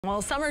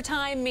Well,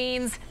 summertime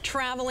means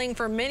traveling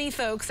for many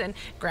folks and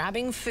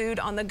grabbing food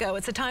on the go.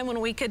 It's a time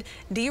when we could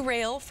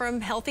derail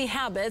from healthy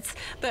habits,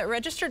 but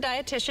registered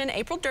dietitian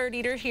April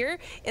Dirteater here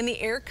in the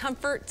Air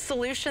Comfort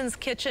Solutions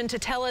kitchen to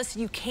tell us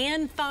you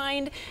can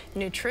find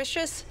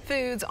nutritious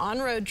foods on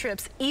road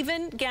trips,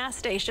 even gas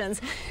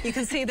stations. You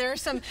can see there are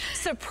some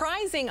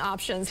surprising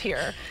options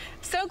here.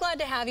 So glad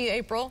to have you,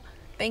 April.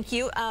 Thank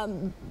you.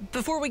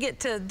 Before we get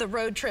to the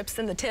road trips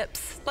and the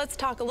tips, let's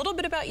talk a little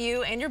bit about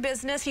you and your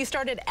business. You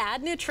started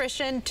Add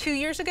Nutrition 2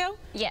 years ago?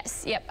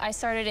 Yes, yep. I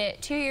started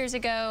it 2 years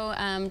ago,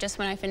 just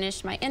when I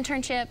finished my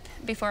internship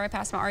before I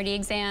passed my RD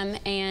exam.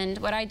 And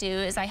what I do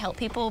is I help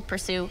people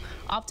pursue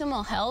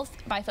optimal health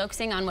by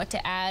focusing on what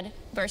to add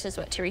versus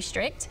what to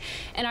restrict.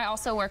 And I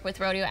also work with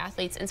rodeo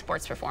athletes in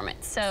sports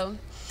performance.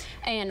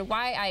 And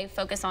why I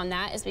focus on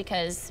that is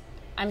because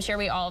I'm sure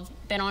we all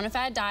have been on a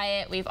fad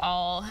diet. We've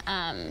all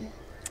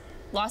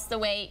lost the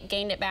weight,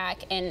 gained it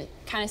back, and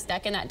kind of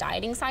stuck in that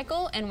dieting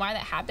cycle. And why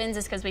that happens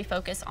is because we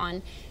focus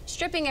on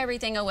stripping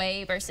everything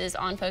away versus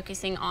on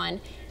focusing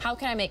on how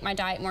can I make my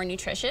diet more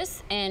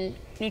nutritious. And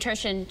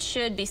nutrition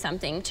should be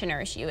something to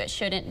nourish you. It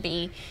shouldn't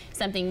be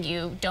something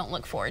you don't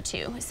look forward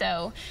to.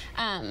 So,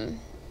 and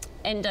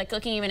like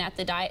looking even at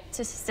the diet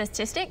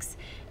statistics,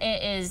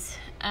 it is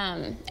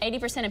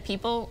 80% of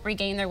people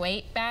regain their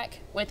weight back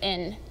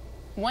within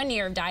 1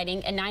 year of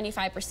dieting, and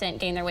 95%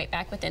 gain their weight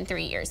back within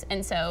 3 years.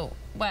 And so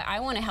what I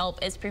want to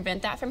help is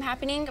prevent that from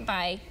happening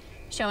by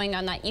showing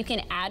on that you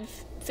can add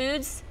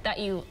foods that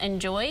you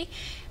enjoy,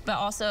 but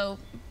also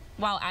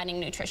while adding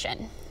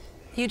nutrition.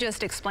 You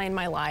just explained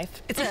my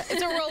life. It's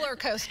a roller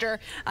coaster.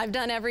 I've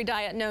done every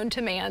diet known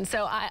to man,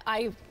 so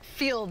I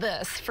feel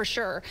this for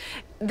sure.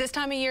 This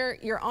time of year,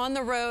 you're on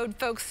the road,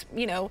 folks,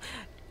 you know,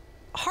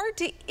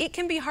 it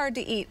can be hard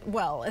to eat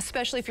well,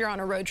 especially if you're on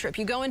a road trip.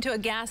 You go into a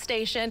gas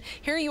station,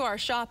 here you are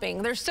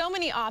shopping. There's so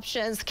many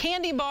options,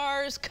 candy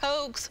bars,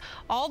 Cokes,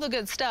 all the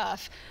good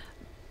stuff.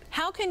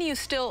 How can you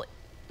still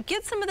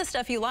get some of the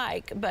stuff you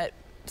like, but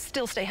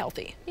still stay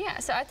healthy? Yeah,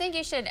 so I think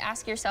you should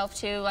ask yourself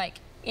too, like,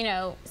 you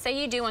know,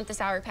 say you do want the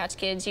Sour Patch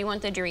Kids, you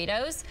want the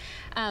Doritos,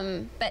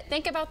 but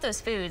think about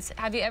those foods.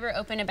 Have you ever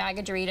opened a bag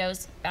of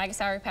Doritos, bag of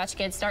Sour Patch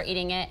Kids, start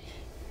eating it,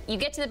 you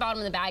get to the bottom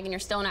of the bag and you're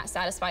still not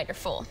satisfied or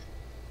full?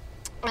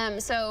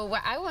 So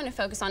what I want to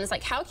focus on is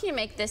like, how can you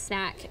make this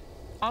snack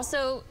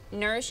also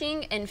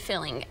nourishing and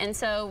filling? And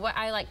so what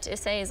I like to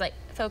say is like,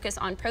 focus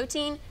on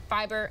protein,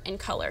 fiber, and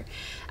color.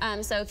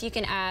 So if you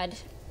can add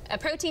a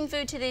protein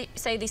food to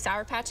say the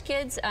Sour Patch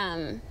Kids,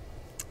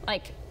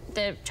 like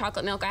the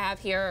chocolate milk I have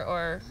here,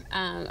 or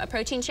a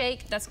protein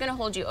shake, that's going to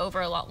hold you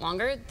over a lot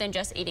longer than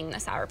just eating the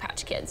Sour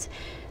Patch Kids.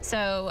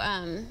 So,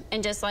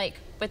 and just like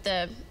with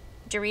the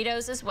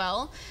Doritos as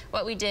well,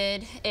 what we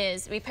did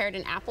is we paired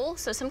an apple,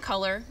 so some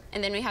color,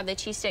 and then we have the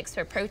cheese sticks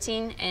for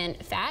protein and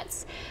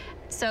fats.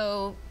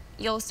 So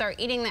you'll start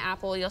eating the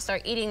apple, you'll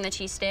start eating the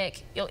cheese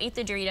stick, you'll eat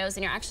the Doritos,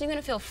 and you're actually going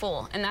to feel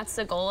full, and that's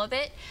the goal of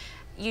it.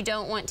 You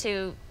don't want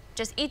to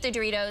just eat the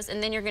Doritos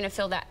and then you're going to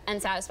feel that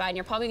unsatisfied, and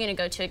you're probably going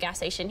to go to a gas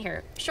station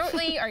here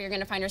shortly, or you're going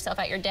to find yourself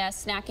at your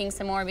desk snacking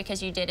some more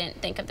because you didn't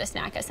think of the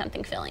snack as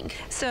something filling.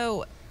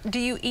 So do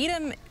you eat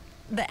them,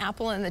 the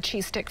apple and the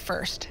cheese stick,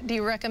 first? Do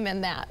you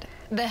recommend that?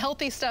 The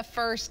healthy stuff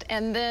first,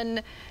 and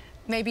then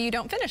maybe you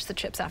don't finish the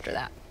chips after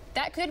that?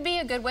 That could be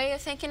a good way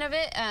of thinking of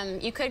it.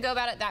 You could go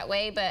about it that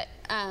way, but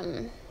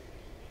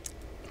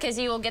because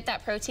you will get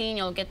that protein,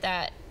 you'll get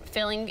that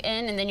filling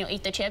in, and then you'll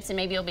eat the chips and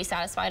maybe you'll be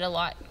satisfied a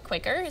lot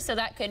quicker. So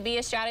that could be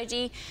a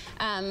strategy.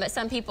 But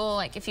some people,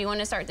 like if you want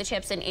to start the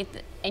chips and eat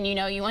and you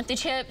know you want the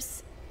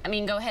chips, I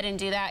mean, go ahead and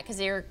do that, because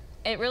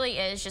it really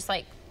is just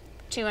like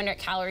 200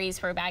 calories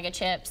for a bag of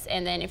chips,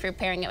 and then if you're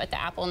pairing it with the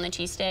apple and the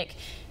cheese stick,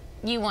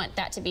 you want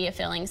that to be a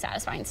filling,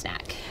 satisfying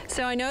snack.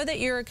 So I know that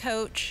you're a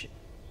coach.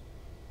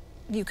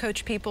 You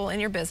coach people in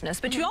your business,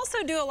 but you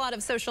also do a lot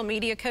of social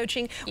media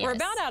coaching. Yes. We're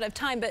about out of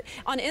time, but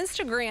on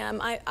Instagram,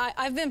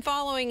 I've been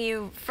following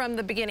you from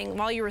the beginning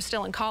while you were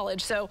still in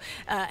college. So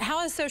how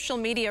has social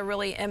media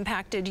really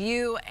impacted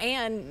you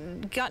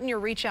and gotten your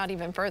reach out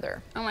even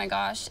further? Oh my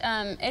gosh,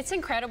 it's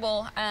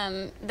incredible,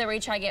 the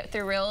reach I get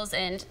through Reels,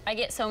 and I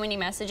get so many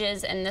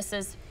messages, and this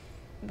is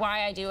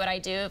why I do what I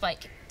do.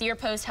 Like, your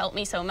post helped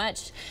me so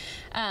much.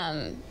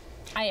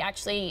 I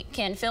actually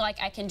can feel like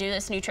I can do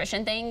this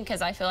nutrition thing,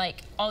 because I feel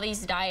like all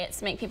these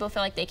diets make people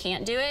feel like they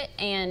can't do it,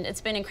 and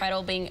it's been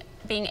incredible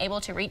being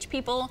able to reach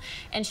people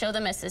and show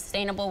them a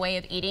sustainable way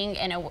of eating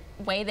and a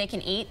way they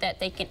can eat that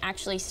they can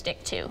actually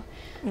stick to.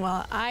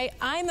 Well,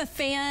 I'm a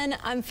fan.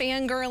 I'm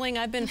fangirling.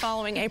 I've been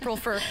following April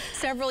for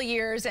several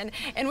years, and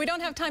we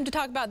don't have time to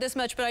talk about this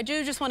much, but I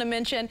do just want to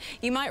mention,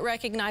 you might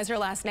recognize her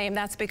last name.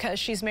 That's because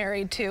she's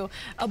married to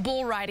a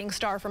bull riding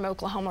star from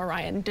Oklahoma,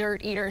 Ryan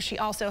Dirteater. She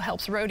also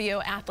helps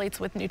rodeo athletes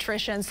with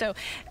nutrition. So,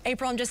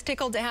 April, I'm just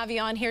tickled to have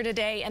you on here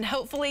today, and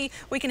hopefully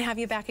we can have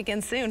you back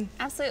again soon.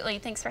 Absolutely.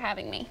 Thanks for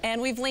having me.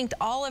 And we've linked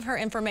all of her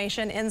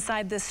information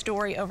inside this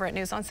story over at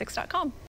newson6.com.